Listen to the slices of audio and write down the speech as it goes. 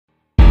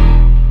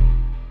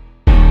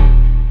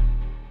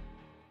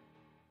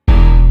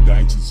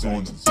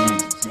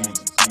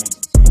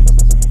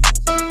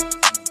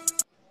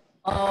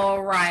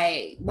All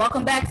right.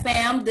 Welcome back,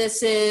 fam.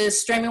 This is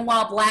Streaming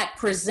While Black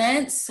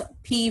presents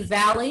P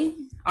Valley,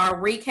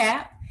 our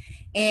recap.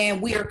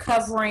 And we are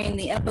covering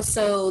the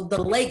episode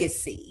The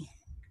Legacy.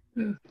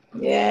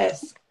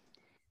 Yes.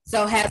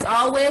 So as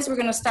always, we're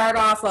going to start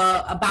off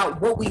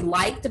about what we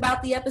liked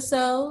about the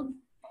episode,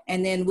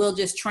 and then we'll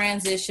just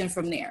transition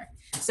from there.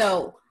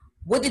 So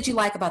what did you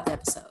like about the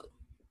episode?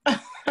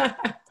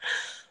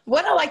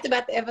 What I liked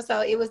about the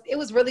episode, it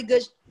was really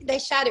good. They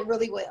shot it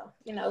really well.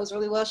 You know, it was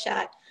really well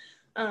shot.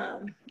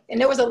 And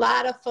there was a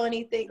lot of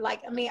funny things.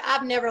 Like, I mean,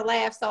 I've never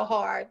laughed so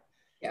hard.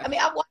 Yeah. I mean,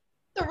 I watched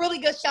a really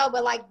good show,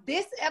 but like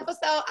this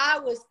episode, I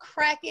was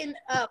cracking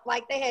up.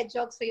 Like they had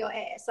jokes for your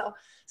ass.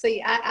 So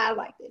yeah, I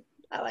liked it.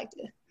 I liked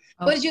it. Okay.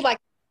 What did you like?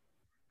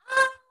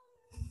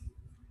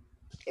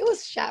 It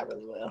was shot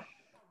really well.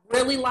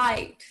 Really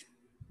liked.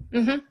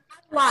 I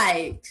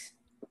liked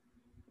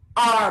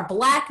our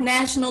Black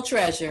national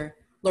treasure,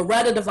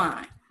 Loretta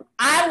Devine.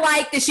 I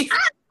like that she.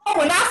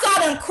 When I saw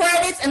them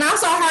credits and I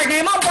saw her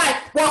name, I'm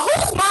like, well,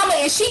 whose mama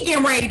is she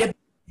getting ready to be?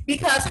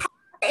 Because her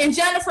and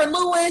Jennifer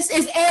Lewis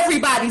is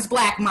everybody's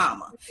Black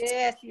mama.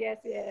 Yes.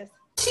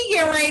 She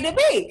getting ready to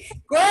be.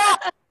 Girl,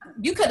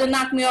 you could have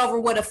knocked me over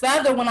with a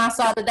feather when I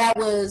saw that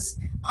was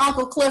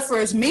Uncle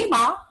Clifford's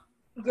Mima.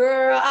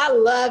 Girl, I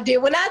loved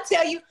it. When I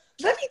tell you,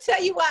 let me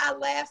tell you why I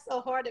laughed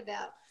so hard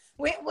about.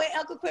 When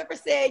Uncle Clifford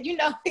said, you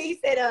know, he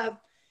said,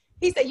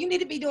 you need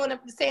to be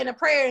saying a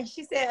prayer. And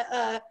she said,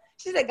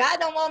 God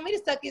don't want me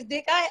to suck his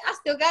dick. I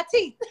still got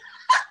teeth.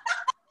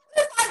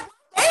 It's like,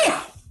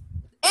 damn.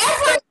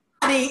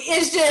 Everybody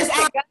is just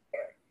out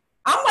here.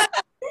 I'm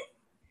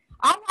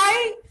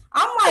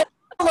like,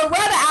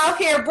 Loretta out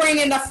here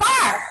bringing the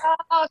fire.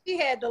 Oh, she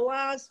had the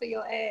lines for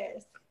your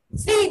ass.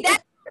 See,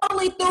 that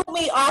totally threw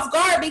me off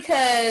guard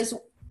because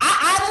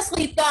I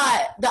honestly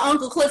thought the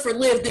Uncle Clifford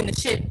lived in the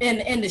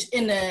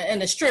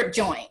strip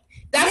joint.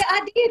 Yeah,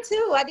 I did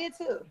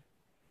too.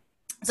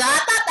 So I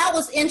thought that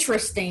was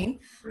interesting.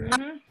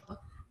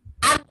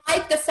 I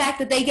like the fact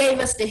that they gave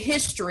us the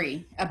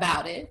history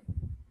about it.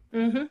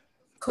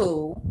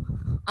 Cool.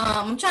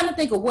 I'm trying to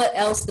think of what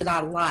else did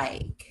I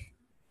like.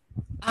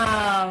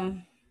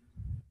 I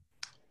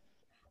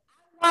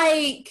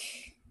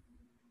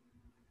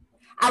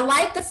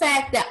like the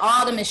fact that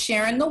Autumn is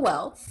sharing the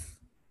wealth.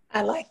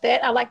 I like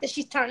that. I like that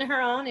she's turning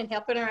her on and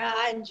helping her out.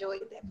 I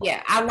enjoyed that part.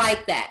 Yeah, I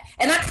like that.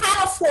 And I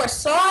kind of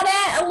foresaw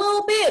that a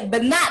little bit,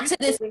 but not to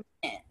this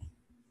extent.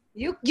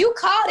 You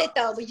called it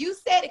though, but you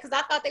said it because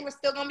I thought they were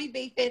still going to be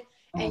beefing,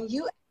 and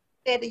you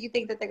said that you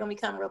think that they're going to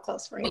become real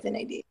close friends, and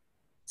they did.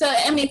 So,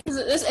 I mean,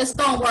 it's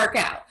going to work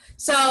out.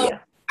 So, yeah.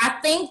 I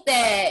think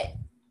that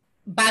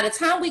by the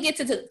time we get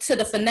to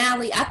the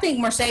finale, I think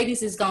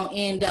Mercedes is going to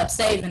end up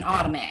saving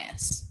Autumn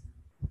ass.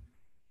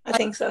 I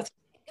think so.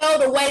 Go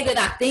the way that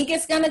I think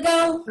it's going to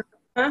go.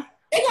 They're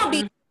going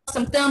to be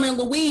some Thelma and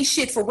Louise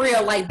shit for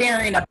real, like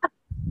burying a...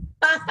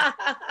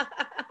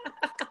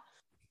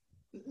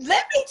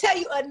 Let me tell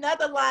you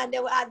another line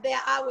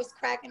that I was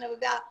cracking up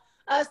about.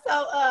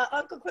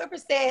 Uncle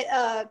Clifford said,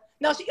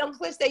 Uncle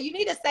Clifford said, we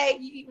need to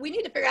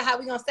figure out how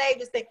we're going to save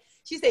this thing.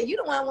 She said, you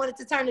the one wanted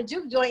to turn the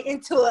juke joint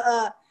into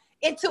a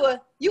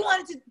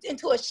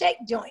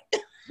shake joint.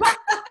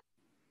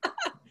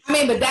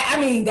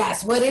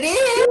 That's what it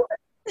is.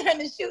 Turn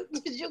the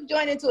juke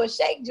joint into a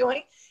shake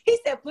joint. He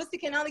said, pussy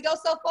can only go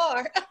so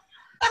far.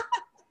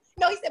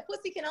 No, he said,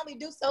 pussy can only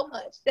do so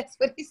much. That's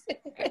what he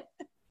said.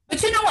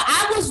 But you know what?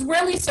 I was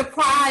really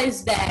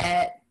surprised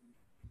that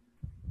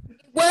it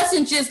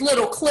wasn't just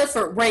little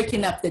Clifford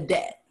raking up the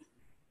debt.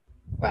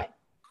 Right.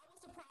 I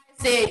was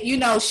surprised that, you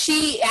know,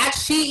 she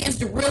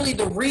is really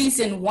the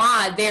reason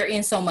why they're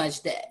in so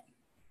much debt.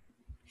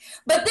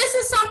 But this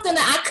is something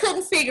that I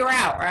couldn't figure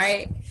out,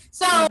 right?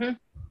 So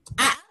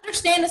I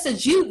understand it's a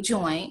juke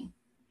joint,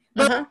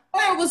 but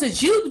before it was a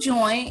juke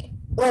joint,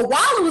 or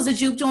while it was a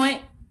juke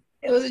joint,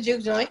 it was a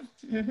juke joint.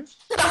 To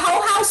the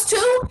whole house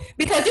too,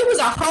 because it was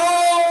a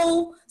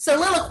whole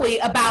soliloquy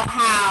about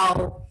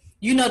how,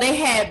 you know, they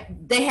had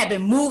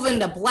been moving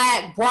the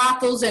Black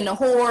brothels and the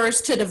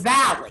whores to the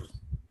valley.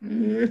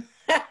 So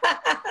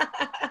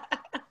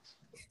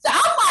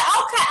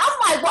I'm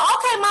like, well,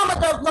 okay, Mama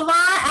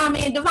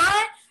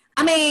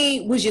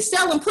Divine. Was you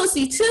selling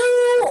pussy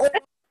too,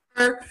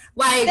 or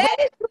like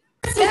that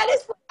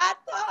is what I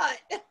thought.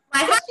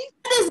 Like, how did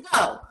this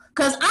go?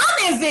 Because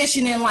I'm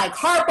envisioning like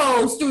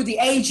Harpo's through the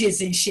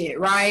ages and shit,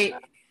 right?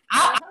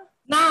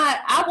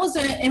 I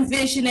wasn't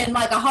envisioning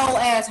like a whole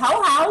ass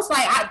whole house.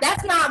 Like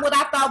that's not what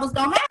I thought was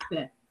gonna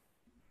happen.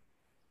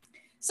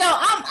 So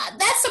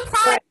that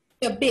surprised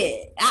me a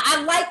bit.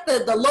 I like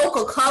the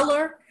local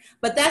color,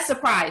 but that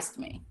surprised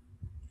me.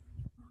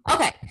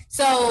 Okay,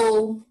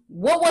 so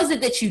what was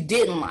it that you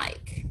didn't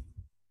like?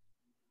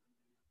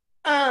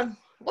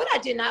 What I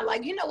did not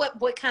like, you know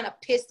what kind of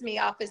pissed me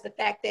off is the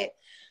fact that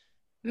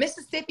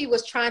Mississippi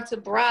was trying to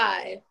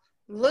bribe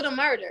Little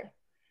Murder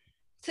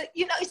to,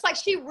 you know, it's like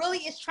she really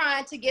is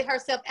trying to get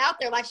herself out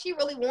there. Like she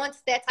really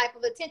wants that type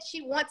of attention.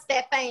 She wants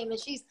that fame, and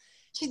she's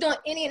she's doing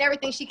any and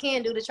everything she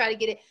can do to try to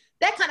get it.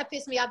 That kind of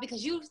pissed me off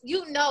because you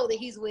know that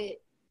he's with,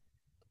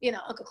 you know,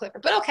 Uncle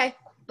Clifford. But okay,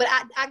 but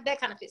I that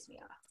kind of pissed me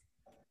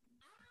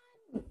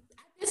off. I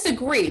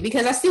disagree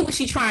because I see what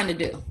she's trying to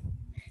do.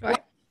 Right.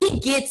 Like, he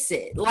gets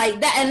it like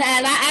that, and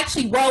I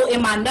actually wrote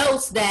in my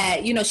notes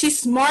that, you know, she's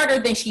smarter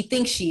than she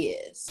thinks she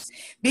is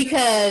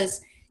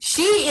because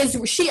she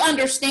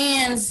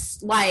understands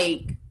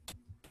the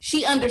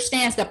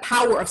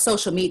power of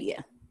social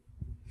media.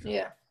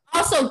 Yeah.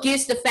 Also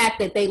gets the fact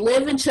that they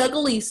live in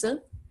Chucalissa.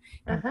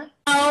 Uh-huh.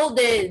 Know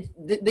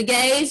that the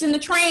gays and the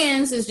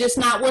trans is just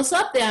not what's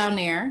up down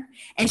there,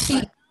 and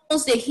she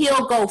knows that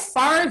he'll go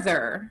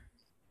farther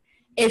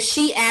if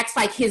she acts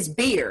like his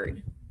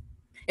beard,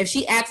 if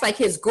she acts like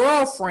his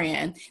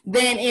girlfriend,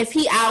 than if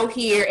he out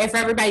here, if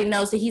everybody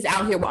knows that he's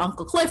out here with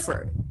Uncle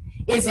Clifford.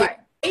 Is it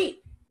right?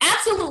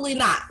 Absolutely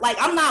not. Like,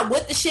 I'm not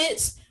with the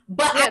shits,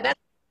 but yeah,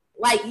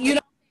 like, you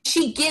know,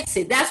 she gets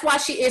it. That's why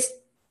she is.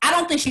 I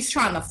don't think she's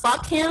trying to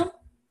fuck him.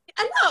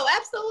 No,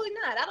 absolutely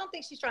not. I don't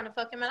think she's trying to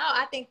fuck him at all.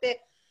 I think that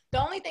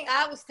the only thing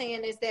I was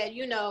saying is that,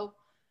 you know,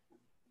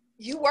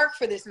 you work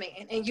for this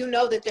man and you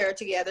know that they're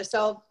together.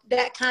 So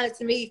that kind of,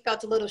 to me,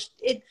 felt a little,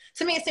 it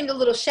seemed a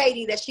little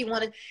shady that she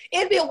wanted,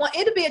 it'd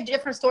be a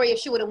different story if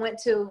she would have went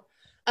to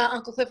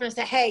Uncle Clifford and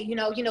said, hey, you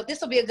know,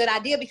 this will be a good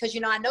idea because,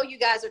 you know, I know you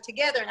guys are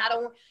together and I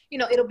don't, you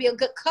know, it'll be a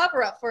good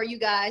cover up for you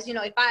guys. You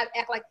know, if I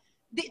act like,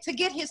 to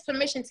get his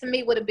permission to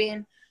me would have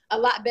been a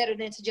lot better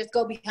than to just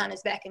go behind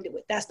his back and do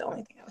it. That's the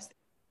only thing I was saying.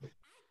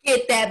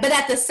 Get that, but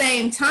at the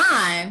same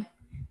time,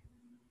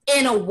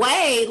 in a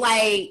way,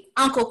 like,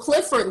 Uncle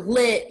Clifford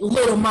let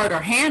Little Murder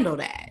handle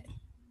that.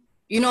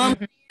 You know what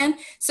I'm saying?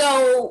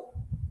 So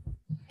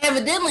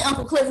evidently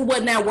Uncle Clifford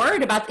wasn't that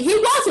worried about he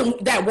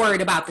wasn't that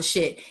worried about the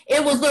shit.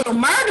 It was Little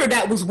Murder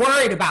that was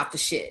worried about the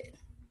shit.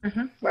 Right. You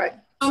know what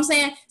I'm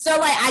saying? So,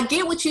 like, I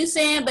get what you're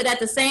saying, but at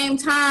the same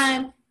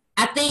time,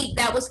 I think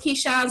that was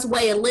Keyshawn's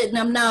way of letting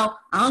them know,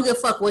 I don't give a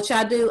fuck what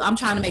y'all do. I'm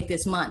trying to make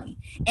this money.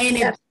 And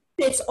it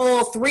fits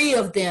all three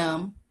of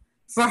them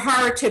for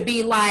her to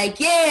be like,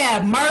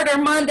 yeah, murder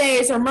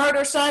Mondays or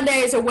murder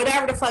Sundays or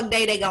whatever the fuck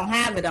day they gonna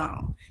have it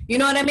on. You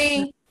know what I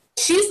mean?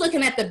 She's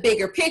looking at the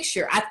bigger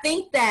picture. I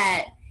think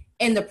that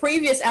in the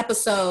previous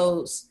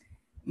episodes,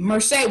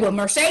 what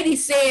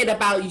Mercedes said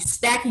about you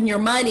stacking your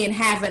money and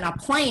having a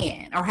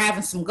plan or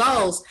having some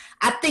goals,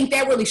 I think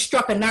that really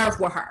struck a nerve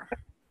with her.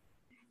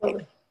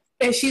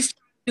 And she's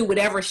trying to do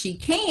whatever she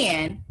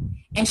can,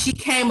 and she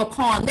came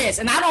upon this.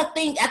 And I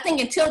think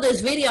until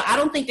this video, I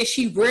don't think that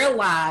she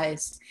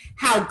realized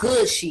how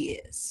good she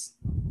is.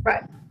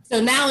 Right.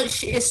 So now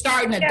it's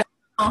starting to dawn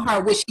on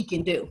her what she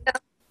can do.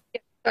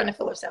 Starting to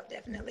feel herself,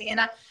 definitely.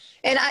 And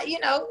I, you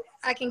know,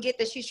 I can get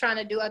that she's trying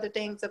to do other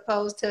things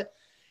opposed to,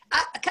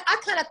 I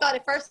kind of thought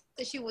at first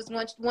that she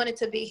wanted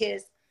to be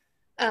his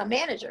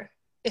manager,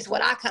 is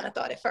what I kind of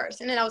thought at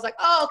first. And then I was like,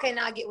 oh, okay,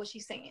 now I get what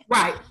she's saying.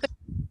 Right.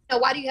 You know,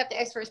 why do you have to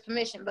ask for his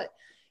permission? But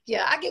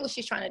yeah, I get what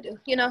she's trying to do.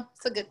 You know,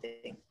 it's a good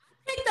thing.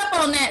 I picked up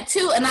on that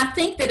too, and I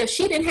think that if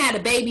she didn't have a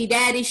baby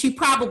daddy, she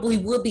probably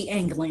would be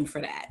angling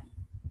for that.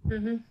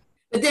 Mm-hmm.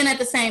 But then at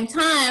the same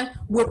time,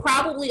 we're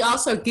probably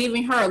also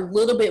giving her a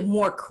little bit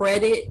more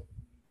credit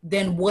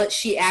than what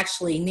she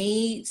actually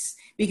needs.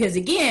 Because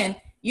again,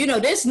 you know,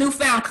 this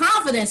newfound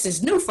confidence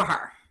is new for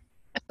her.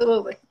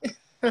 Absolutely.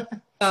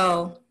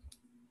 So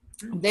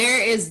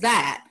there is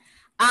that.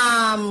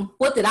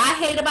 What did I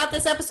hate about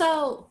this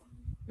episode?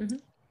 Mm-hmm.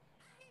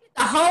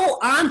 The whole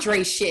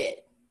Andre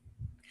shit.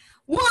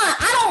 One,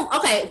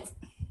 Andre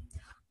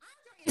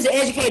is an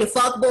educated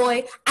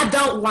fuckboy. I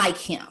don't like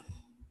him.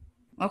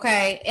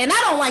 Okay? And I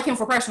don't like him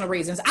for personal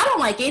reasons. I don't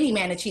like any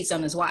man that cheats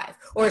on his wife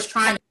or is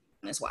trying to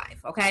cheat on his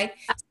wife. Okay?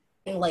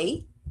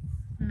 Secondly,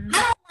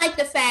 I don't like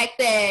the fact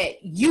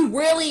that you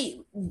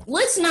really,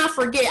 let's not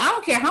forget, I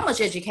don't care how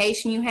much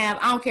education you have.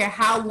 I don't care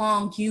how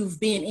long you've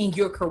been in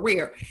your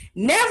career.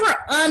 Never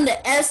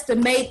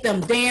underestimate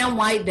them damn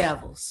white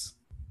devils.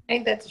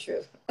 Ain't that the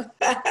truth?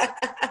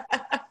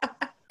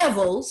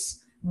 Devils,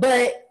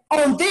 but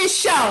on this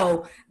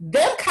show,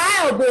 them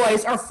Kyle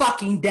boys are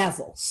fucking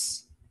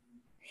devils.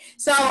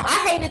 So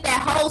I hated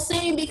that whole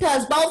scene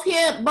because both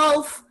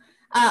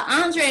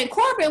Andre and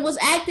Corbin was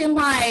acting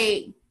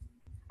like,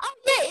 oh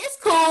yeah, it's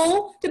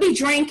cool to be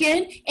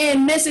drinking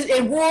in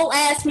rural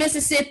ass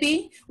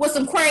Mississippi with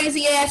some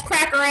crazy ass,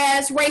 cracker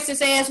ass,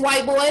 racist ass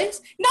white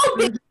boys. No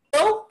big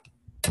deal.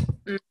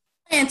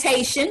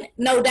 Plantation,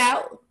 no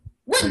doubt.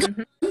 With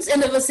guns in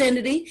the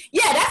vicinity.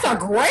 Yeah, that's a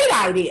great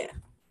idea.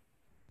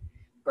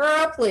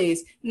 Girl,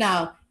 please.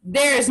 No,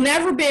 there's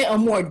never been a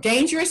more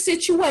dangerous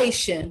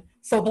situation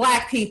for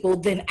black people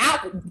than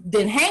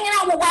hanging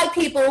out with white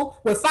people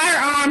with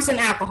firearms and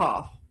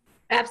alcohol.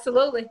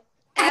 Absolutely.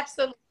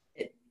 Absolutely.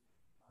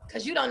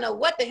 Because you don't know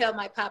what the hell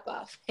might pop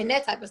off in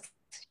that type of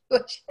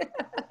situation. And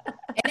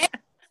they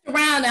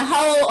around and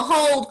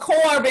hold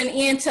Corbin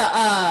into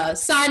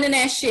signing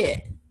that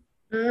shit.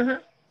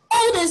 Mm-hmm.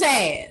 Hold his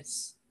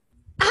ass.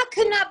 I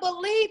could not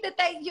believe that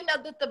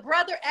that the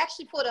brother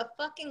actually put a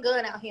fucking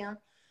gun out him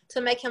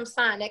to make him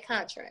sign that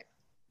contract.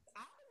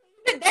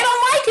 They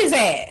don't like his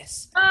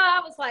ass.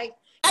 I was like,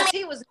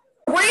 he was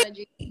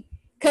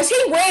because he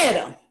read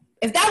them.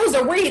 If that was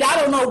a read, I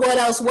don't know what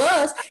else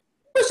was. It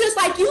was just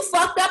like, you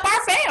fucked up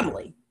our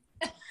family.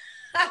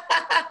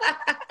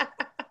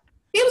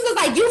 He was just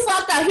like, you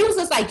fucked up. He was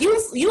just like, you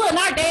and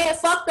our dad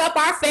fucked up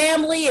our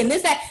family and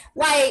this, that.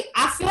 Like,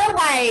 I feel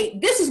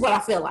like, this is what I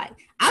feel like.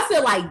 I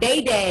feel like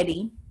Day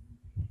Daddy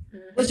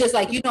was just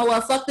like, you know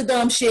what, fuck the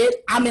dumb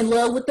shit. I'm in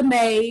love with the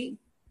maid.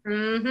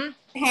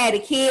 Had a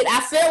kid.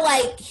 I feel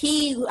like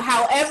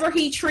however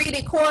he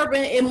treated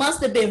Corbin, it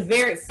must have been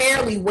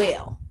fairly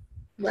well.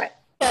 Right.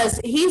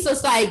 Because he's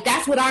just like,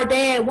 that's what our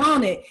dad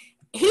wanted.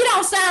 He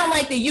don't sound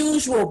like the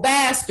usual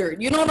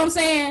bastard. You know what I'm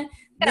saying?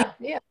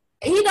 Yeah.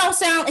 He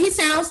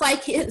sounds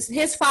like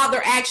his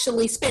father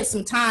actually spent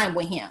some time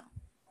with him.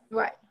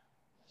 Right.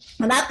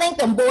 And I think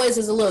them boys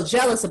is a little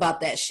jealous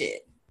about that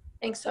shit.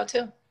 I think so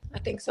too.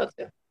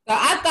 So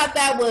I thought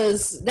that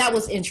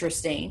was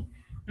interesting.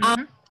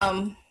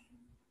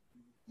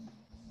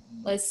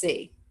 Let's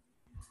see.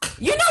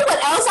 You know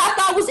what else I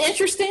thought was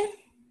interesting?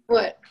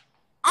 What?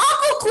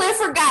 Uncle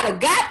Clifford got a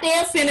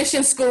goddamn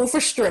finishing school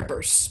for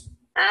strippers.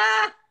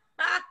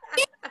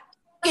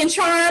 In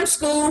charm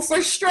school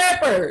for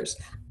strippers.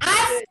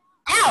 I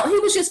out. He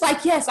was just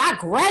like, yes, I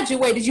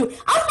graduated you.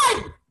 I'm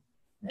like,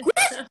 what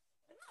are you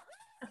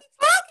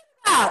talking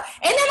about?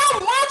 And then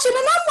I'm watching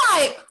and I'm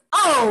like,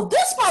 oh,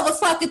 this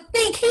motherfucker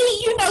think he,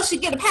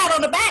 should get a pat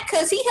on the back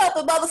because he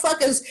helping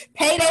motherfuckers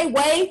pay their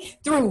way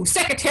through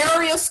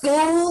secretarial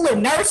school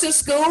and nursing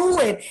school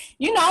and,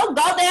 go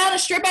down and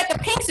strip at the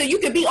pink so you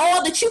can be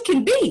all that you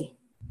can be.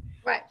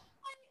 Right.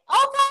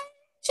 Okay.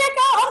 Check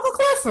out Uncle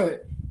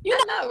Clifford.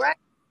 I know, right?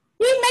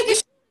 He making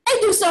sure they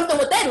do something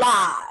with their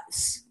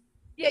lives.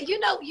 Yeah, you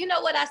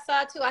know what I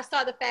saw too? I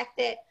saw the fact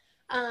that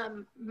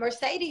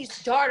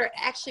Mercedes' daughter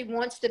actually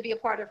wants to be a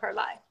part of her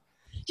life.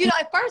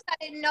 At first I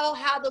didn't know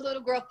how the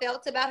little girl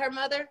felt about her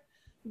mother,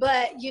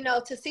 but,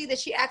 to see that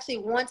she actually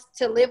wants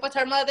to live with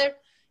her mother,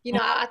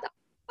 I thought,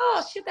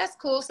 oh, shit, that's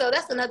cool. So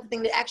that's another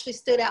thing that actually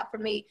stood out for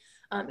me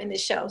in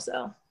this show.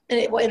 So,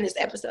 in this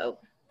episode.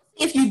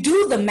 If you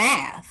do the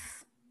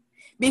math,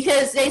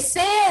 because they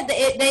said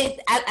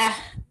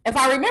if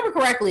I remember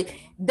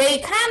correctly, they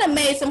kind of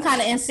made some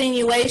kind of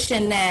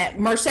insinuation that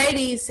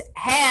Mercedes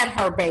had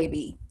her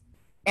baby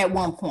at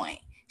one point.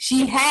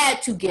 She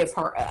had to give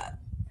her up.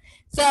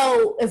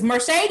 So if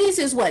Mercedes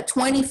is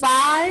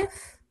 25?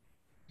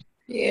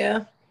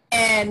 Yeah.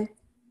 And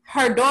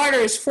her daughter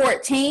is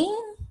 14?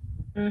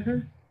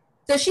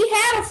 So she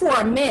had her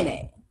for a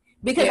minute.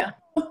 Because I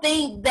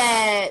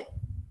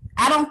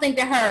don't think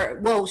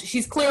that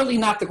she's clearly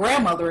not the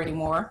grandmother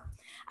anymore.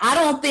 I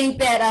don't think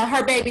that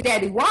her baby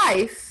daddy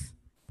wife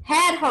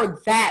had her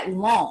that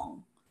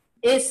long.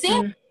 It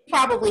seems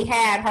probably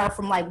had her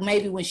from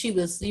maybe when she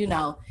was,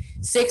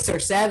 6 or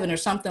 7 or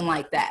something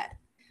like that.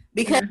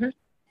 Because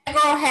that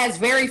girl has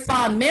very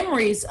fond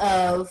memories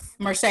of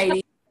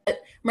Mercedes. But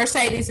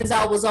Mercedes is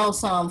always on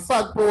some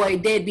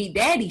fuckboy deadbeat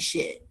daddy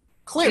shit.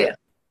 Clearly.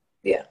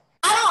 Yeah.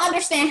 I don't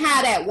understand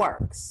how that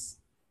works.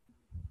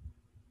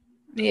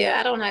 Yeah,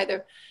 I don't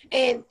either.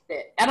 And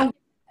I don't.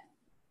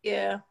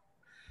 Yeah.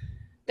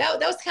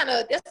 That's kind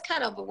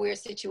of a weird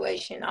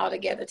situation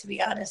altogether, to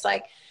be honest.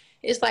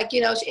 It's like,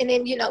 and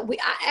then,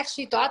 I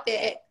actually thought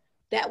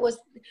that was,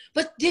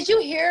 but did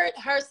you hear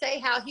her say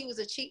how he was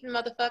a cheating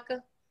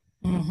motherfucker?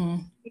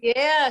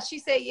 Yeah, she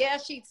said,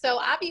 so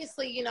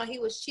obviously, he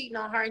was cheating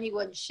on her and he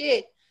wasn't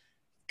shit.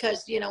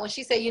 Cause, when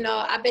she said,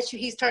 I bet you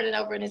he's turning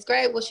over in his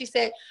grave. Well, she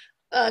said,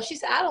 I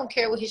don't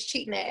care what his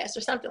cheating ass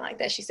or something like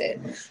that. She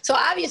said, so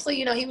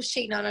obviously, he was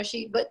cheating on her.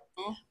 But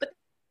the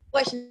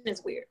question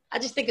is weird. I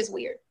just think it's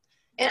weird.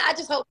 And I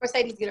just hope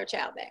Mercedes get her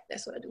child back.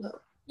 That's what I do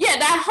hope. Yeah,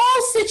 that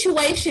whole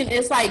situation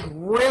is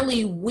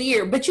really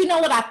weird. But you know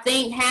what I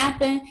think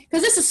happened?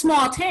 Because it's a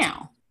small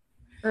town.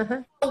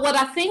 What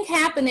I think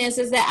happened is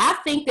that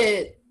I think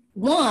that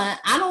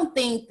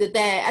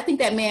I think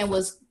that man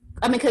was,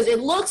 because it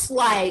looks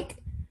like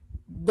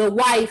the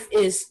wife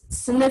is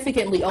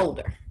significantly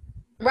older.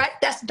 Right.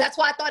 That's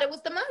why I thought it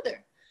was the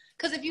mother.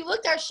 Because if you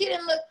looked at her, she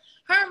didn't look,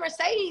 her and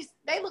Mercedes,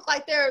 they look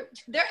like their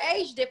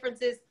age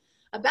difference is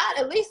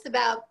at least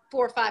about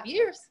 4 or 5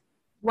 years.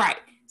 Right.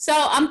 So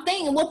I'm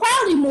thinking,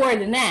 probably more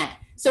than that.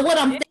 So what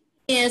I'm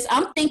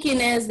thinking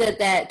is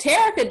that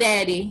Terica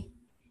daddy,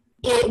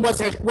 it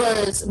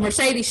was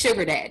Mercedes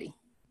sugar daddy.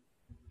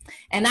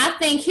 And I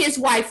think his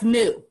wife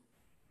knew.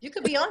 You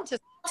could be on to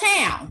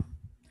town.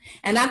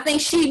 And I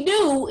think she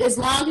knew as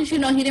long as, he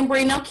didn't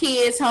bring no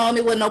kids home,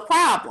 it was no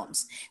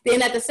problems.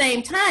 Then at the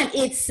same time,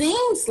 it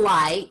seems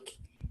like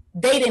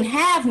they didn't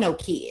have no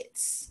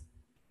kids.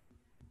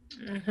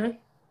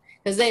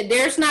 Because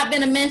there's not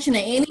been a mention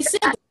of any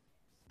siblings.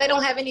 They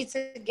don't have any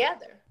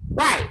together.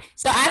 Right.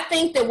 So I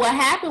think that what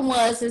happened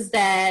is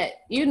that,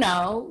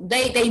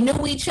 they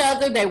knew each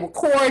other. They were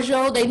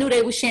cordial. They knew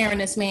they were sharing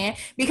this man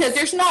because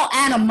there's no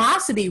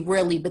animosity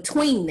really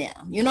between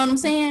them. You know what I'm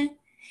saying?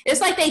 It's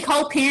like they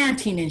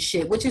co-parenting and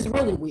shit, which is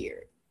really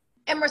weird.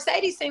 And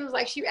Mercedes seems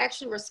like she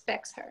actually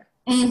respects her.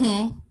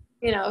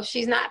 You know,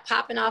 she's not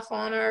popping off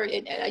on her,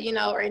 you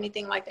know, or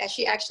anything like that.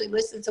 She actually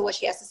listens to what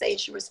she has to say, and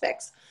she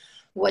respects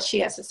what she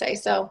has to say.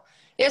 So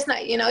it's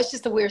not, you know, it's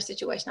just a weird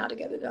situation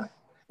altogether, though.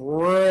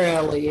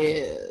 Really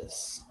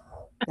is.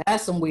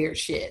 That's some weird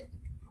shit.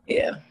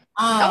 Yeah.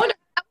 I wonder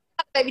how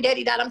baby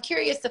daddy died. I'm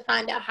curious to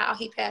find out how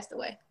he passed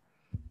away.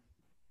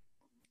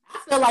 I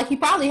feel like he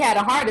probably had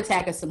a heart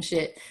attack or some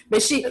shit.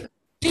 But she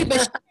made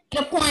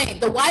a point.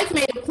 The wife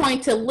made a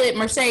point to let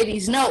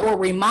Mercedes know, or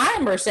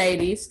remind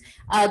Mercedes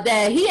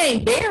that he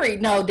ain't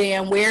buried no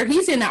damn where.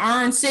 He's in the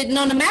urn sitting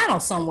on the mantle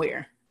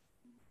somewhere.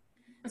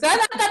 So I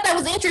thought that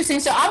was interesting.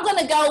 So I'm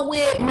gonna go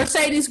with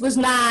Mercedes was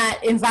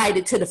not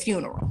invited to the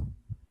funeral.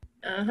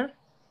 Uh-huh.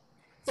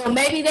 So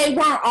maybe they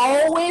weren't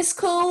always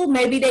cool.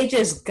 Maybe they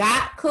just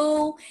got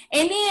cool.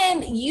 And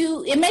then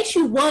it makes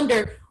you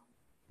wonder.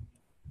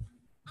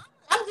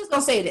 I'm just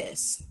going to say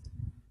this.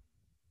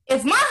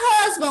 If my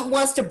husband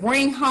was to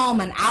bring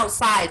home an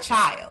outside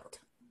child,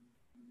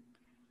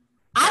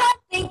 I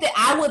don't think that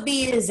I would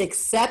be as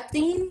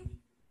accepting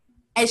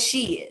as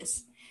she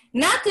is.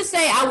 Not to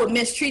say I would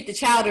mistreat the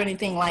child or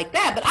anything like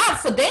that, but I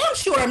for damn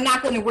sure I'm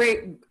not going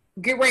to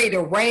get ready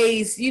to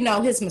raise, you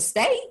know, his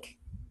mistake.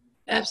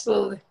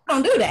 Absolutely.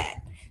 Don't do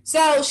that.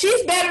 So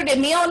she's better than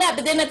me on that,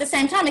 but then at the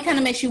same time, it kind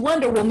of makes you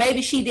wonder, well,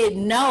 maybe she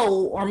didn't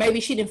know, or maybe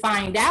she didn't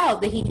find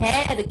out that he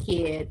had a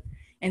kid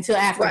until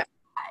after. Right.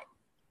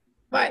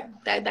 Right.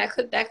 That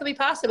could be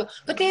possible.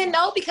 But then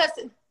no, because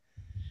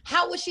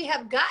how would she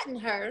have gotten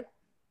her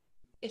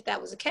if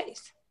that was the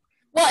case?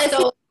 Well, if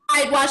he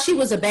died while she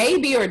was a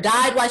baby, or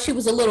died while she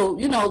was a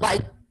little, you know,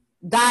 like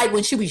died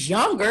when she was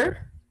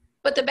younger.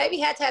 But the baby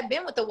had to have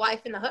been with the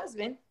wife and the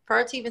husband for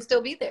her to even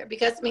still be there.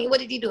 Because, I mean, what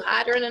did he do?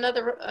 Hide her in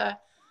another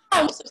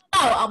house?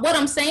 No, what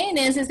I'm saying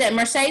is that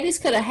Mercedes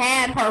could have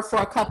had her for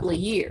a couple of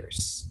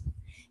years.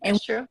 And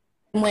that's true.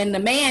 When the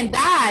man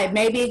died,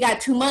 maybe it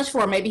got too much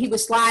for her. Maybe he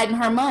was sliding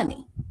her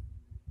money.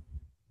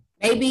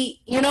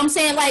 Maybe, you know what I'm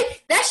saying?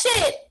 Like, that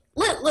shit,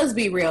 let's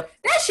be real.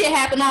 That shit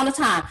happen all the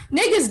time.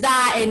 Niggas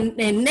die, and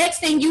next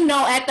thing you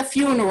know, at the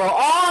funeral,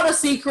 all the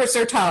secrets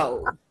are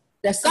told.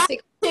 The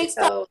side chicks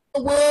told,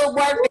 the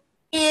woodwork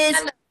kids,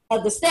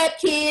 the step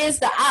kids,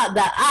 the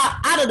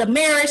out of the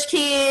marriage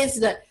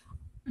kids,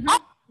 all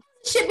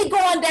shit be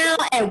going down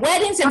at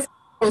weddings and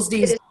funerals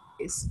these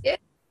days.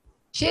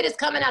 Shit is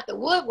coming out the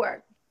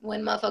woodwork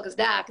when motherfuckers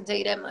die. I can tell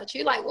you that much.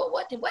 You're like, well,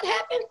 what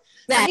happened?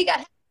 That he got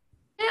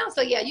down.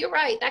 So yeah, you're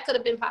right. That could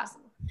have been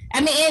possible.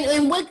 I mean,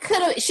 and what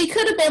she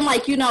could have been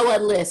like, you know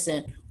what?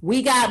 Listen,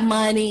 we got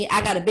money.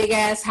 I got a big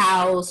ass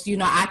house. You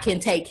know, I can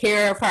take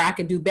care of her. I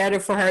can do better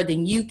for her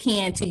than you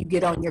can till you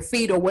get on your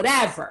feet or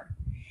whatever.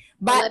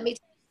 But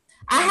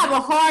I have a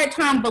hard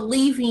time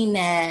believing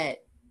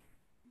that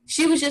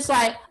she was just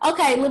like,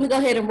 okay, let me go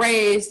ahead and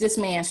raise this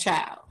man's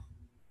child.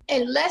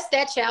 Unless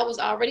that child was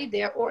already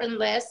there, or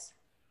unless,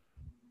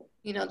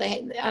 you know,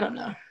 I don't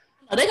know.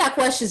 They got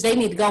questions they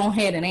need to go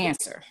ahead and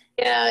answer.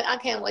 Yeah, I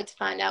can't wait to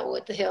find out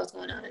what the hell's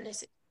going on in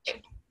this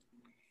situation.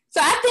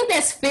 So I think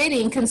that's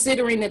fitting,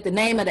 considering that the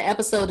name of the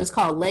episode is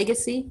called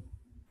Legacy,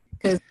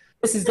 because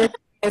this is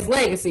as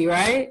Legacy,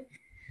 right?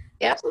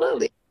 Yeah,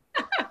 absolutely.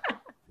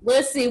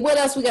 Let's see, what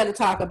else we got to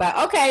talk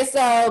about? Okay,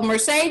 so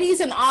Mercedes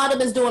and Autumn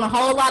is doing a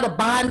whole lot of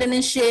bonding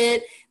and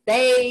shit.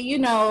 They, you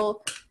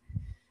know,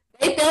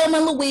 they Thelma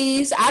and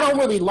Louise. I don't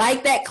really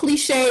like that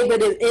cliche,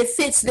 but it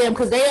fits them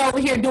because they over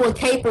here doing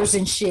capers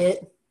and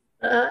shit.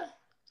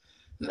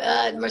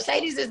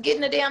 Mercedes is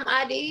getting the damn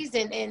IDs,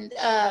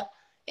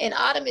 and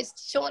Autumn is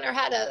showing her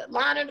how to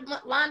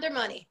launder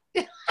money.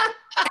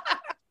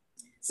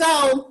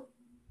 So,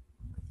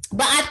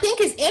 but I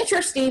think it's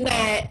interesting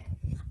that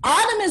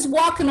Autumn is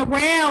walking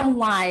around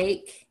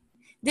like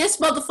this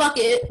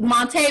motherfucker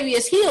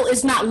Montavious Hill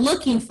is not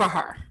looking for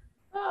her.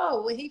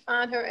 Oh, when he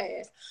found her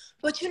ass.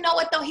 But you know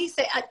what though? He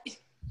said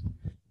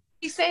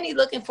he's saying he's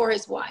looking for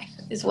his wife,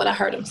 is what I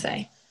heard him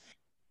say.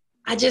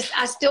 I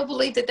still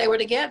believe that they were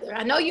together.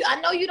 I know you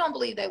don't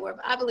believe they were,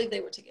 but I believe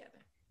they were together.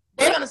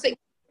 We're gonna say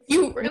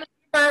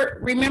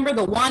remember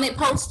the wanted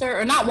poster,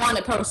 or not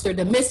wanted poster,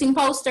 the missing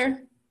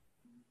poster?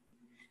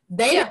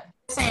 They have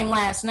the same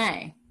last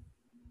name.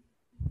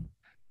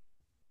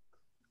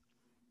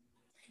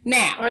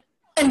 Now,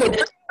 even if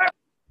they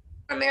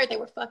were married, they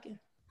were fucking.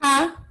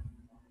 Huh?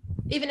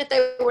 Even if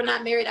they were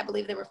not married, I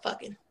believe they were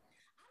fucking.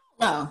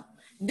 No.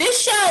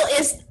 This show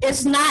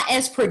is not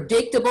as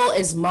predictable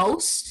as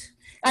most.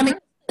 I mean,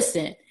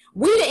 listen,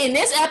 in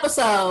this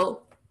episode,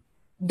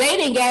 they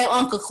didn't give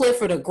Uncle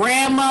Clifford a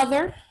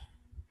grandmother.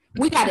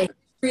 We got a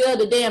history of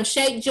the damn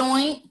shake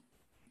joint.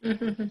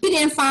 We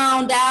didn't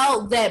find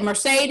out that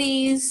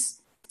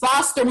Mercedes'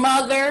 foster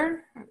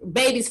mother,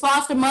 baby's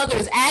foster mother,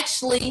 is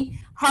actually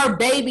her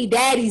baby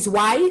daddy's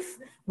wife.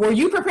 Were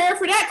you prepared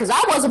for that? Because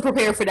I wasn't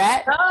prepared for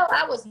that. No,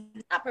 I was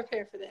not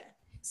prepared for that.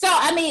 So,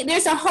 I mean,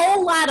 there's a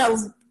whole lot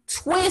of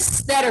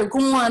twists that are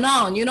going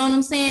on. You know what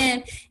I'm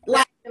saying?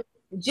 Like,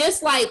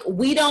 just like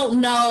we don't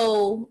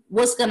know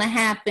what's going to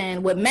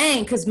happen with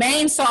Maine, because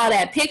Maine saw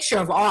that picture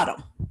of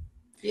Autumn.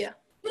 Yeah.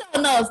 We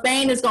don't know if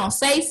Maine is going to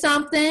say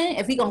something,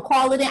 if he's going to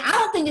call it in. I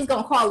don't think he's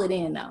going to call it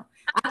in, though.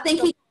 I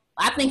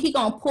think he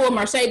gonna pull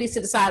Mercedes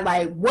to the side.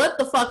 Like, what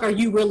the fuck are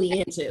you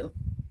really into?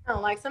 Oh,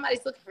 like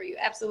somebody's looking for you.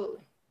 Absolutely.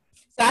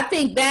 So I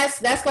think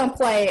that's gonna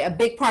play a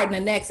big part in the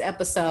next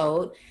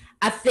episode.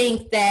 I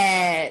think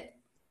that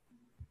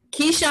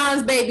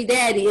Keyshawn's baby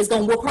daddy is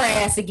gonna whoop her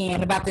ass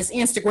again about this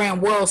Instagram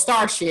world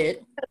star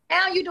shit.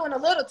 Now you're doing a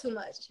little too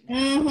much.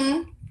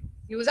 Mm-hmm.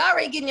 You was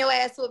already getting your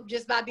ass whooped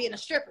just by being a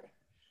stripper.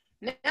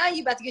 Now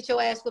you about to get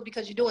your ass whooped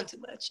because you're doing too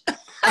much.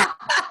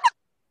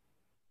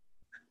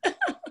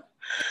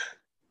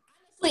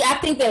 Honestly, I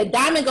think that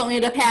Diamond gonna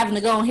end up having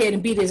to go ahead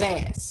and beat his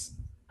ass.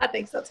 I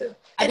think so too.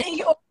 And then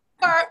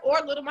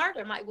or Little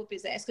Murder might whoop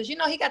his ass because you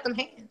know he got them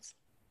hands.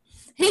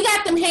 He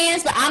got them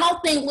hands, but I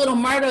don't think Little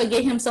Murder will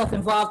get himself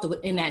involved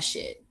in that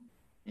shit.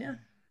 Yeah.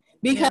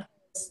 Because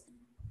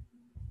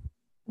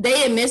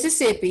they in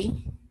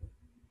Mississippi.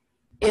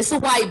 It's a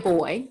white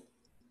boy.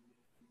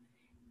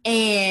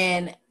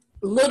 And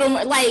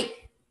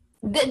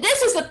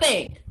this is the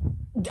thing.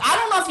 I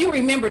don't know if you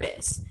remember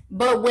this,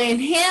 but when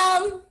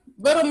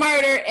Little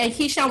Murder, and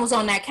Keyshawn was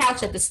on that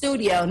couch at the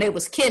studio and they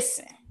was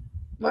kissing.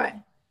 Right.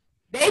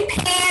 They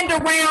panned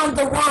around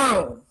the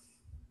room.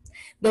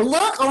 The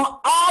look on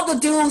all the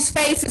dudes'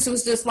 faces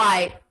was just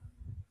like,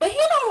 but he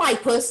don't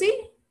like pussy.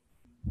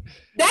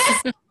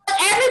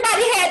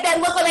 Everybody had that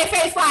look on their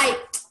face like,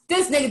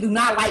 this nigga do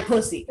not like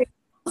pussy. What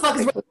the fuck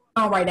is going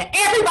on right now?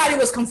 Everybody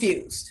was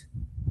confused.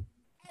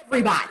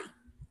 Everybody.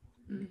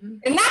 Mm-hmm.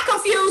 And not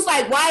confused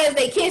like, why is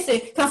they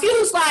kissing?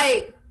 Confused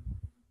like,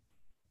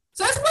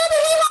 since when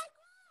did he like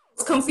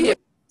pussy? Confused.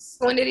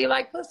 When did he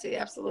like pussy?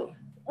 Absolutely.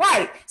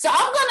 Right. So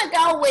I'm going to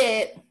go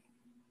with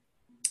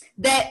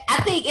that.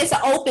 I think it's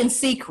an open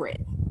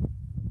secret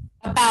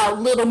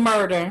about Little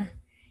Murder,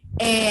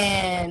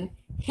 and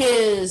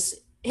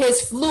his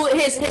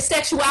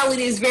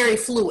sexuality is very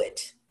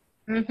fluid.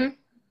 Mm-hmm.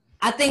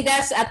 I think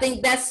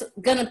that's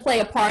gonna play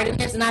a part in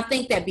this, and I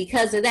think that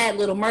because of that,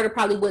 Little Murder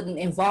probably wouldn't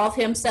involve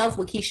himself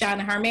with Keyshawn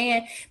and her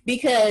man,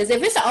 because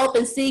if it's an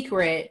open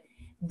secret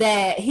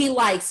that he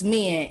likes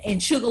men in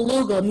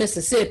Chugaluga,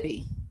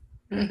 Mississippi,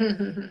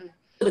 the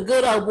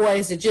good old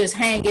boys to just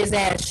hang his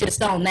ass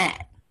just on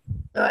that.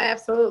 Oh,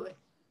 absolutely.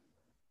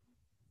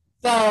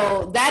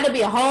 So that'll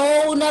be a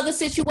whole nother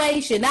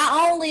situation.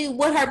 Not only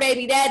would her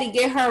baby daddy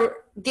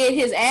get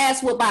his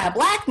ass whooped by a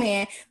black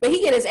man, but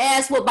he get his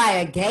ass whooped by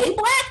a gay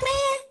black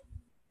man.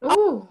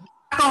 Ooh.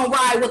 I'm gonna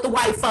ride with the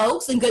white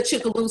folks in good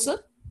Chickaloosa.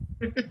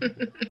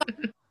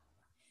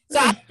 So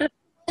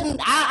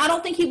I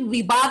don't think he would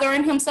be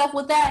bothering himself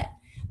with that,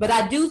 but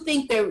I do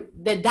think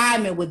that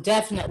Diamond would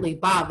definitely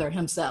bother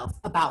himself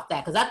about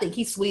that, because I think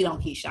he's sweet on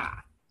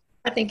Keyshawn.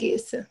 I think he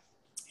is too.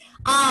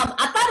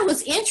 I thought it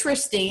was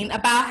interesting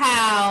about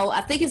how,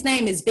 I think his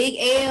name is Big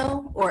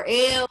L or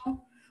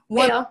L.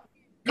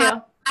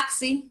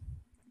 Oxy.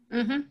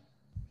 Mm-hmm.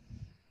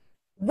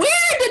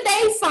 Where did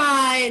they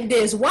find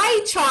this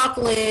white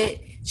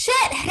chocolate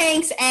Chet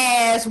Hanks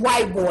ass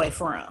white boy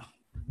from?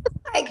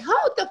 Like,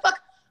 hold the fuck.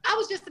 I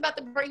was just about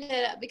to bring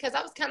that up because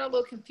I was kind of a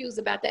little confused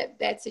about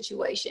that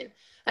situation.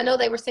 I know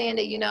they were saying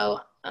that,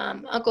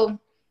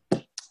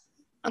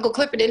 Uncle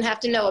Clifford didn't have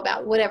to know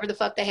about whatever the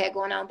fuck they had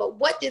going on. But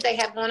what did they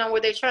have going on where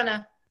they're trying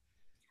to...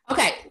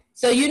 Okay,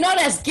 so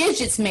that's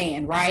Gidget's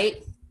man,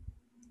 right?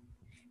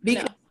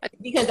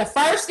 Because the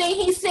first thing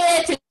he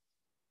said to...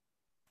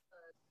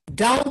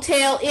 Don't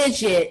tell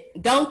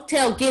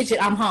Gidget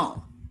I'm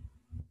home.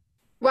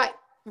 Right.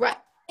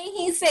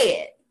 He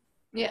said.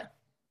 Yeah.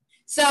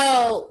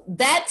 So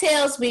that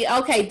tells me,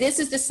 okay, this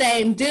is the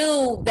same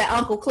dude that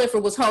Uncle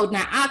Clifford was holding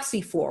that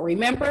oxy for,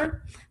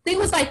 remember? I think it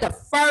was like the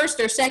first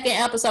or second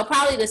episode,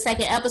 probably the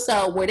second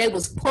episode, where they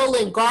was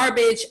pulling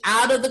garbage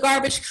out of the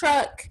garbage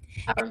truck.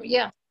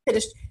 Yeah.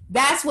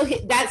 That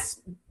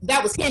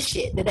was his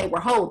shit that they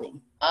were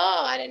holding.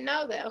 Oh, I didn't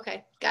know that.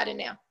 Okay, got it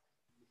now.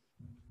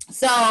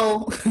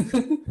 So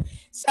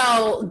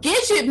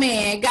Gidget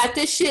man got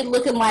this shit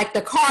looking like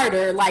the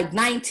Carter, like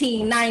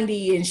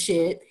 1990 and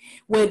shit.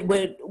 With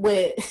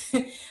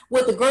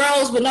the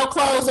girls with no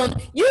clothes on.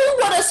 You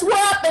would have swore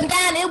up and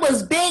down it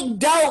was big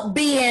dope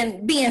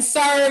being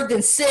served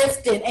and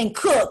sifted and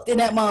cooked in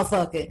that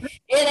motherfucker.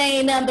 It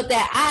ain't nothing but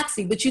that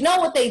oxy. But you know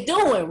what they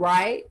doing,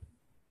 right?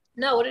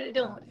 No, what are they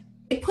doing with it?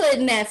 They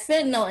putting that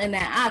fentanyl in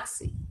that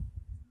oxy.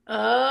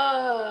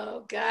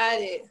 Oh,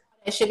 got it.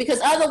 That shit, because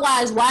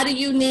otherwise, why do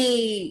you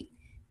need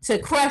to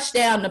crush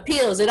down the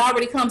pills? It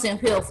already comes in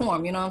pill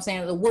form, you know what I'm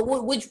saying?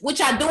 What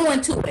y'all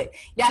doing to it?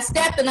 Y'all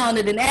stepping on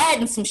it and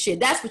adding some shit.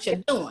 That's what you're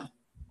doing.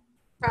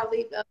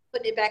 Probably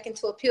putting it back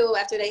into a pill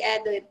after they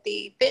add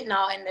the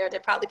fentanyl in there.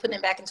 They're probably putting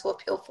it back into a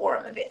pill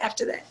form of it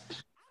after that.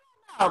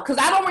 No, because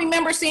I don't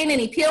remember seeing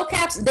any pill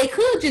caps. They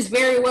could just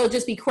very well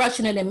just be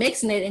crushing it and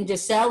mixing it and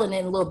just selling it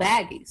in little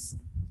baggies.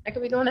 I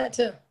could be doing that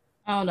too.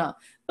 I don't know.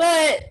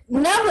 But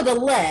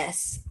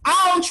nevertheless,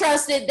 I don't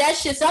trust it. That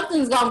shit,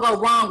 something's going to go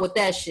wrong with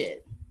that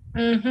shit.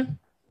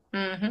 Mm-hmm.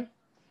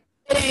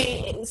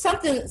 Mm-hmm.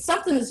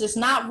 Something is just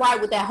not right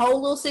with that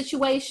whole little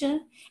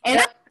situation. And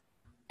I'm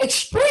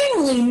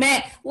extremely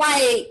mad.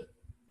 Like,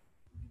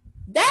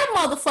 That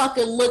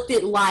motherfucker looked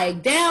at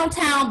like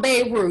downtown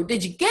Beirut.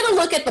 Did you get a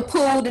look at the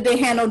pool that they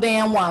had no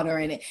damn water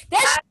in it?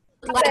 That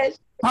shit like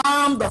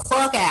bomb the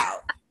fuck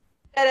out.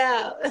 Get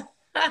out.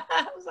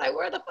 I was like,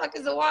 where the fuck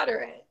is the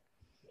water at?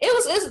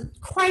 It's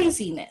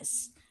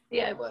craziness.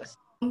 Yeah, it was.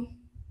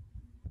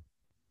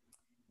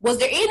 Was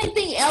there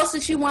anything else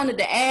that you wanted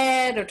to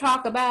add or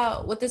talk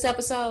about with this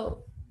episode?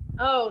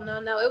 Oh,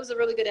 no. It was a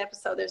really good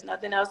episode. There's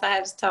nothing else I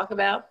have to talk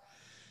about.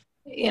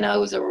 You know, it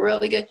was a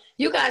really good.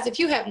 You guys, if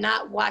you have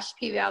not watched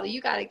P-Valley,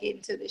 you got to get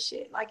into this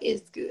shit. Like,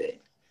 it's good.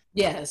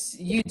 Yes,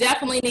 you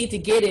definitely need to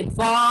get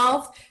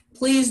involved.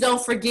 Please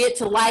don't forget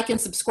to like and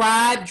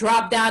subscribe.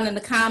 Drop down in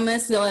the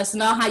comments to let us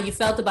know how you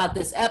felt about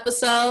this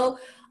episode.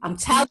 I'm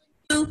telling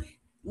you,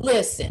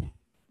 listen,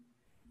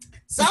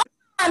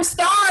 sometimes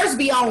stars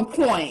be on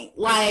point.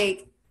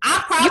 Like,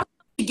 I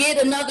probably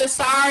get another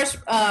stars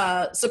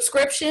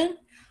subscription.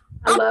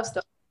 I love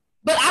stars.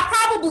 But I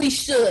probably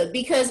should,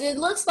 because it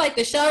looks like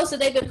the shows that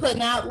they've been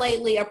putting out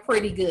lately are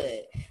pretty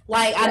good.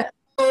 Like, I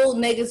know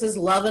niggas is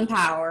Love and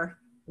Power,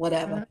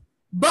 whatever.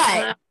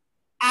 But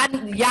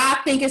y'all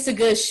think it's a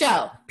good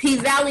show.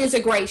 P-Valley is a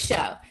great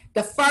show.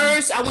 The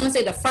first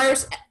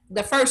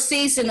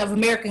season of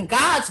American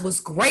Gods was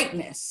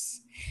greatness.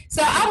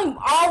 So I'm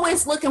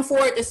always looking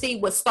forward to see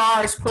what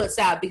Stars puts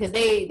out, because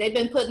they've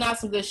been putting out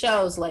some good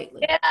shows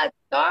lately. Yeah,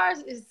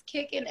 Stars is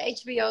kicking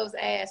HBO's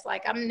ass.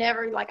 Like, I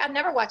never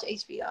watch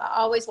HBO. I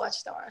always watch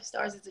Stars.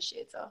 Stars is the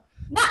shit. So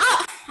now,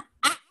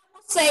 I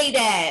would say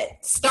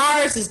that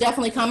Stars is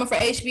definitely coming for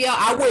HBO.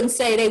 I wouldn't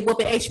say they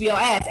whooping HBO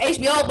ass.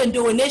 HBO been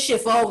doing this shit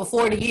for over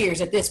 40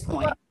 years at this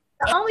point. Well,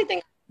 the only thing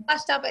I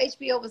watched off of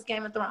HBO was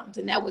Game of Thrones,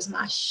 and that was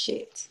my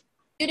shit.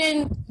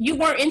 You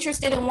weren't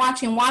interested in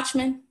watching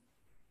Watchmen?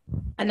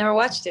 I never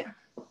watched it.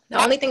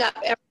 The only thing I've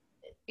ever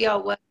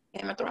watched was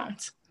Game of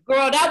Thrones.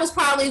 Girl, that was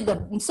probably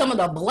some of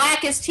the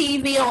blackest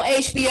TV on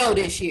HBO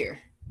this year.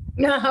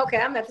 No, okay,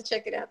 I'm gonna have to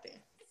check it out then.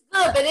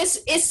 No, but it's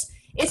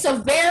a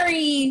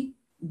very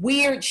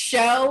weird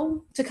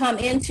show to come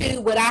into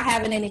without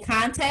having any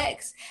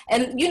context.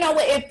 And you know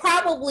what? It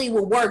probably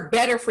will work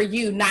better for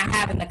you not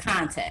having the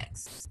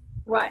context.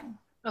 Right.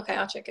 Okay,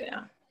 I'll check it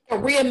out. A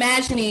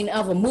reimagining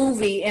of a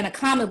movie and a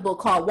comic book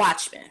called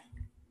Watchmen.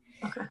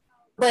 Okay.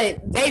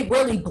 But they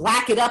really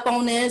black it up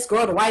on this.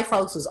 Girl, the white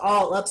folks was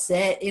all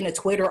upset on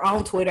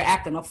Twitter,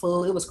 acting a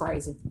fool. It was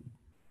crazy.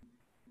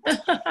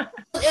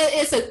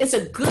 It's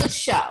a good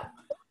show.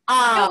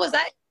 Where was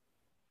I at?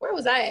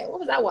 What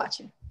was I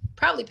watching?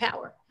 Probably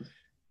Power.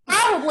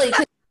 Probably.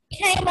 It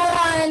came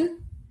on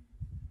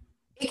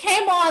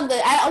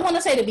I want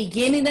to say the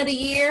beginning of the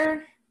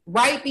year,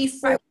 right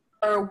before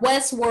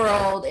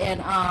Westworld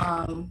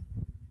and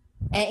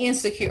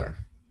Insecure.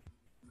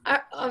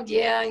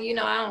 Yeah, you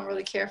know, I don't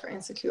really care for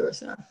Insecure,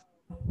 so.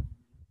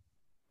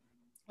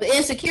 But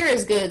Insecure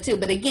is good too.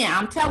 But again,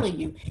 I'm telling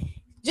you,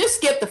 just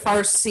skip the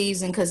first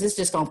season, because it's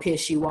just gonna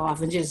piss you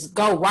off, and just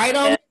go right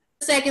on the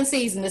second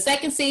season. The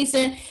second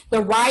season,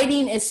 the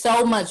writing is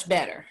so much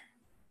better.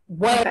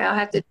 Okay, I'll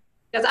have to,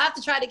 because I have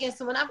to try it again.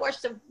 So when I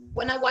watched the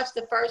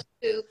first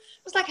two, it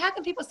was like, how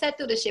can people sit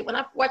through this shit? When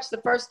I watched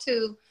the first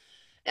two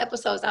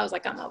episodes, I was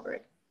like, I'm over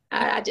it.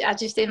 I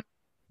just didn't,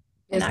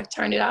 and I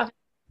turned it off.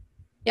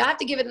 Yeah, I have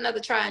to give it another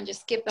try and just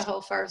skip the whole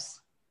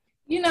first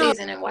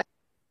season and watch.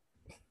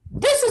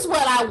 This is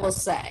what I will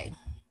say.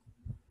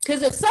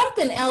 Because if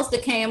something else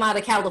that came out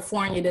of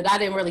California that I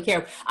didn't really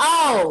care.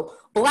 Oh,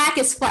 Black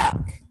as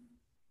Fuck.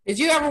 Did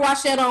you ever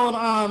watch that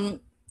on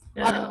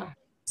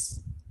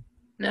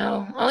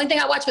No. Only thing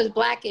I watched was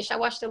Blackish. I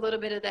watched a little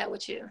bit of that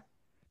with you.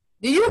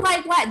 Did you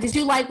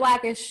like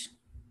Blackish?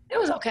 It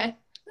was okay.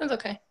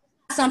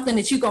 Something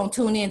that you're gonna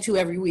tune into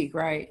every week,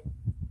 right?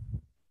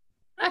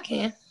 I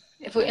can.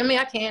 If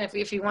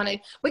you want to,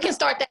 we can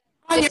start that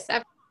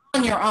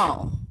on your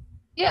own.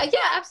 Yeah,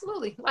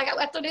 absolutely. Like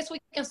after this, we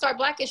can start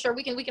Blackish, or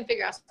we can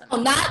figure out something. Well,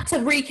 not to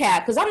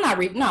recap, because I'm not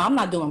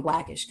doing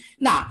Blackish.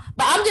 Nah,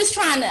 but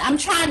I'm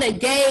trying to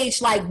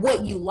gauge like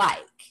what you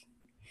like,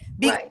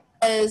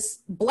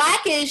 because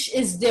Blackish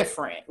is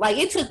different. Like,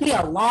 it took me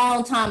a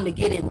long time to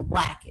get into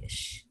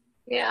Blackish.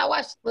 Yeah, I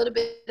watched a little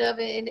bit of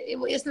it, and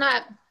it's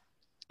not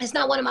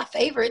one of my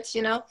favorites.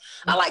 You know,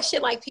 I like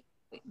shit like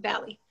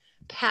P-Valley.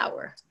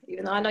 Power,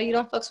 even though I know you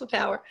don't fucks with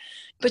Power,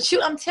 but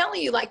I'm telling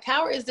you, like,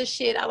 Power is the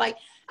shit. I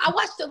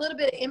watched a little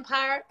bit of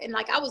Empire, and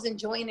like I was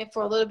enjoying it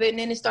for a little bit, and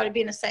then it started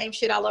being the same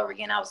shit all over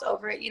again. I was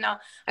over it, you know.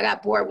 I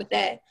got bored with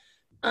that.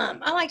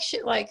 I like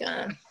shit like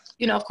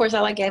you know, of course I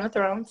like Game of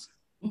Thrones.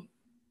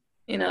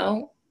 You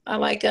know, I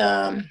like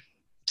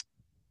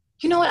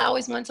you know what I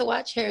always wanted to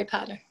watch? Harry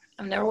Potter.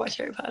 I've never watched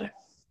Harry Potter.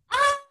 I'm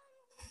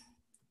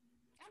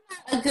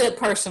not a good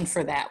person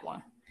for that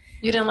one.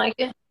 You didn't like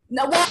it?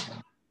 No, what?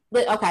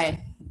 Okay,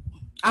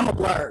 I'm a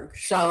blur,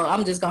 so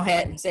I'm just gonna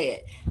ahead and say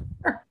it.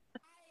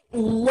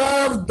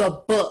 Love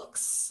the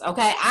books.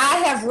 Okay, I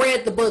have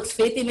read the books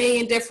 50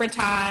 million different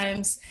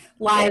times.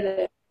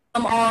 Like,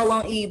 I'm all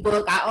on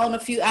ebook. I own a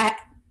few.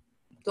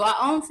 Do I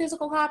own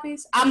physical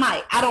copies? I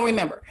might. I don't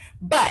remember,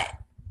 but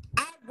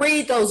I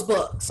read those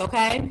books.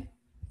 Okay,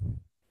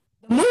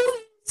 the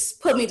movies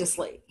put me to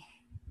sleep.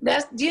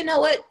 Do you know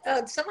what?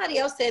 Somebody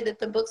else said that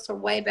the books are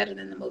way better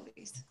than the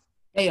movies.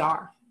 They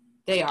are.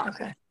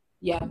 Okay.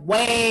 Yeah,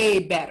 way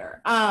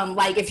better.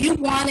 Like if you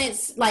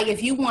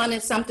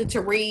wanted something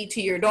to read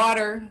to your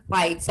daughter,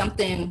 like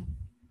something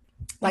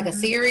like a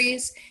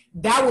series,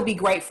 that would be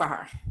great for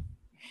her.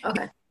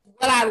 Okay.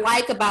 What I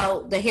like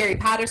about the Harry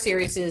Potter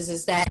series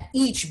is that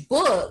each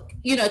book,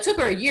 it took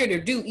her a year to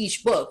do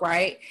each book,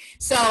 right?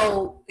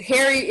 So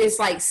Harry is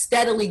like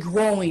steadily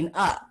growing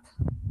up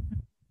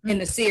in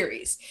the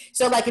series.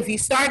 So like if you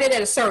started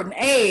at a certain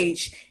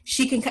age,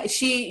 she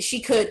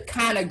could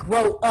kind of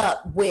grow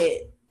up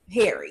with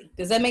Harry.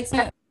 Does that make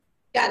sense?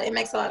 Got it. It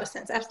makes a lot of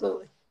sense.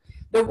 Absolutely.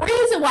 The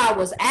reason why I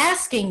was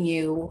asking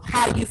you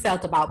how you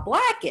felt about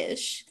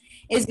Blackish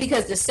is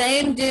because the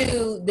same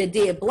dude that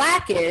did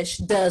Blackish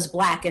does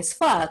Black as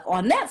Fuck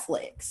on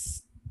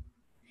Netflix.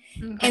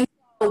 Okay. And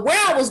so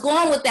where I was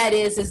going with that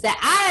is that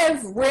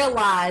I've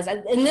realized,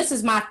 and this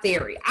is my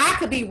theory, I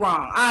could be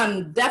wrong.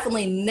 I'm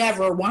definitely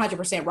never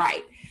 100%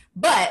 right.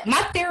 But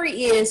my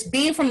theory is,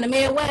 being from the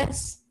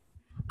Midwest,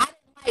 I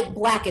didn't like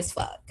Black as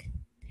Fuck.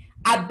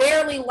 I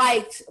barely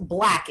liked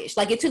Blackish.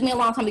 Like, it took me a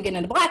long time to get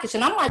into Blackish.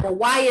 And I'm like, well,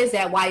 why is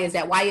that? Why is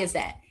that? Why is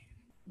that?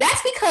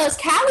 That's because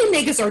Cali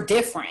niggas are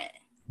different.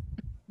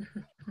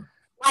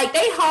 Like,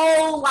 they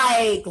whole,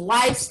 like,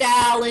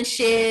 lifestyle and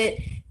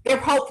shit, their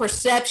whole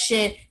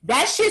perception,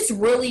 that shit's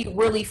really,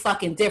 really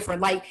fucking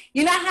different. Like,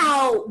 you know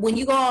how when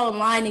you go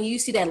online and you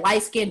see that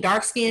light skin,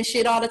 dark skin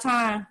shit all the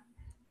time?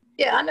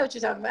 Yeah, I know what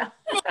you're talking about.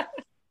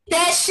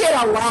 That shit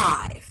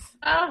alive.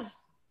 Oh.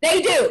 They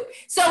do.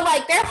 So,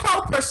 like, their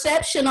whole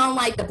perception on,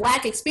 like, the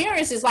Black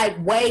experience is, like,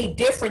 way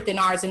different than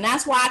ours. And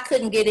that's why I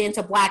couldn't get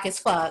into Black as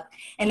Fuck.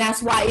 And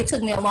that's why it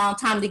took me a long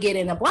time to get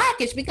into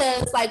Blackish.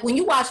 Because, like, when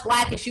you watch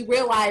Blackish, you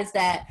realize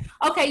that,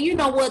 okay, you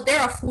know what?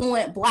 They're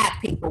affluent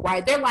Black people,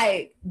 right? They're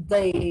like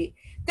the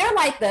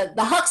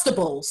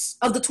Huxtables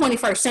of the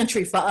 21st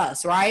century for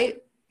us,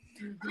 right?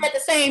 Mm-hmm. At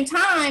the same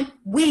time,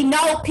 we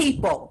know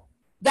people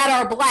that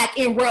are Black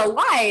in real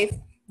life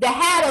that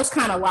had those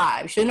kind of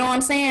lives. You know what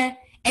I'm saying?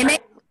 And they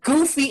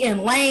goofy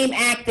and lame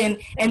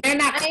acting, and they're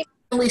not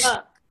really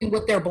showing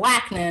with their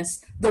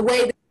Blackness the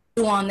way they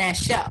do on that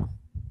show.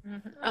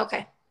 Mm-hmm.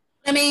 Okay.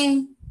 I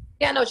mean,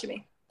 yeah, I know what you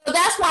mean. So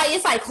that's why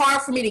it's like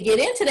hard for me to get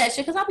into that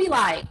shit, because I'll be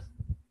like,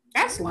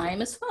 that's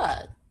lame as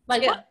fuck.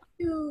 Like, yeah.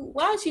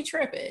 Why is she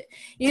tripping?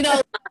 You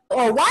know,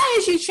 or why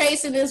is she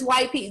chasing these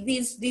white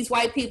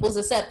people's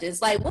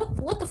acceptance? Like,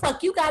 what the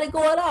fuck you got it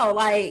going on?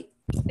 Like,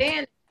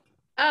 then,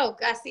 oh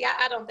God, see,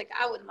 I don't think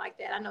I wouldn't like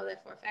that. I know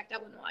that for a fact. I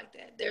wouldn't like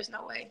that. There's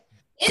no way.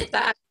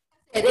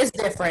 It is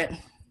different.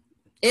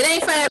 It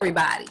ain't for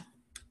everybody.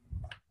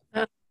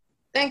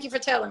 Thank you for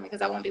telling me,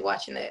 because I won't be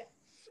watching that.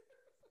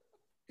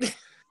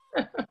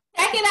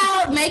 Check it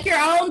out. Make your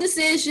own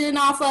decision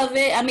off of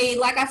it. I mean,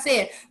 like I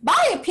said,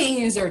 my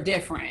opinions are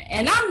different.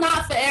 And I'm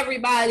not for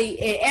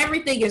everybody. And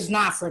everything is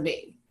not for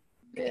me.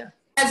 Yeah.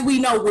 As we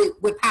know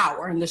with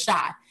Power and The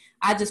Chi.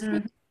 I just...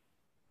 Mm-hmm.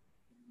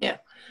 Yeah.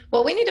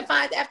 Well, we need to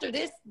find, after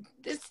this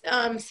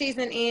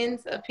season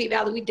ends of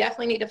P-Valley, we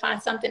definitely need to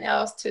find something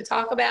else to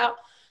talk about.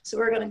 So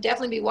we're going to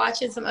definitely be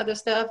watching some other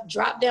stuff.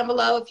 Drop down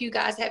below if you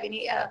guys have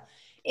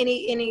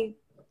any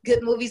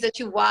good movies that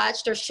you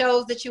watched or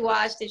shows that you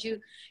watched that you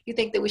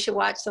think that we should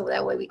watch, so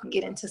that way we can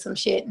get into some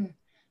shit and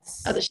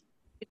other shit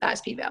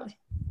besides P-Valley.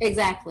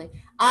 Exactly.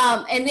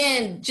 And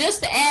then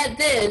just to add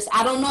this,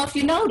 I don't know if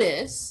you know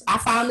this. I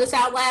found this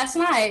out last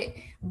night,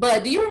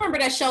 but do you remember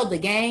that show, The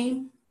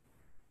Game?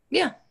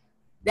 Yeah.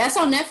 That's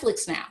on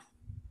Netflix now.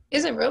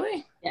 Is it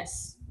really?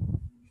 Yes.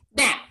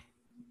 Now,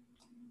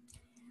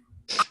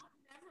 I've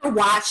never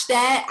watched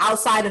that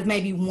outside of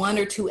maybe 1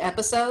 or 2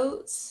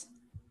 episodes.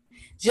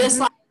 Just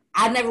like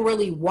I never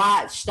really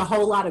watched a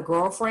whole lot of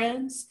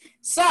Girlfriends.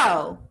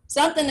 So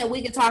something that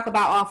we could talk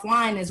about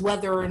offline is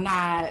whether or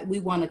not we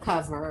want to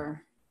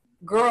cover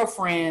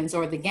Girlfriends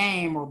or The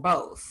Game or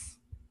both.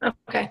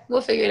 Okay.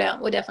 We'll figure it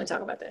out. We'll definitely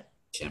talk about that.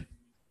 Sure.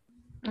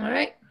 All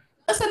right.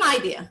 That's an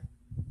idea.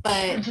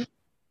 But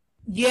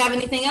do you have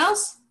anything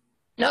else?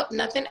 Nope,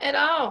 nothing at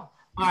all.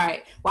 All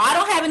right. Well, I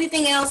don't have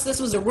anything else. This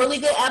was a really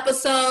good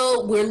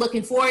episode. We're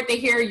looking forward to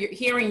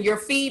hearing your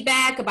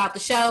feedback about the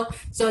show.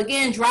 So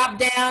again, drop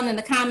down in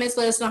the comments.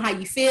 Let us know how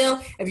you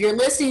feel. If you're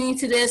listening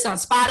to this on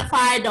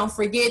Spotify, don't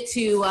forget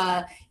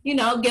to,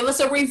 give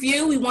us a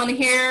review. We want to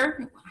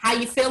hear how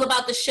you feel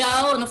about the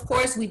show. And of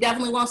course, we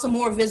definitely want some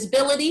more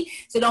visibility.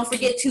 So don't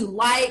forget to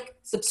like,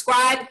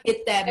 subscribe,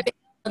 hit that bell,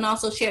 and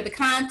also share the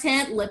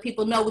content. Let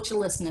people know what you're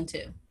listening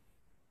to.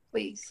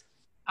 Please.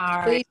 All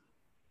right. Please.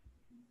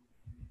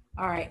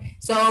 All right.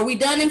 So are we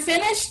done and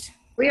finished?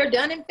 We are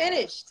done and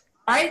finished.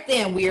 All right,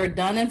 then. We are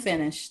done and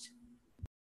finished.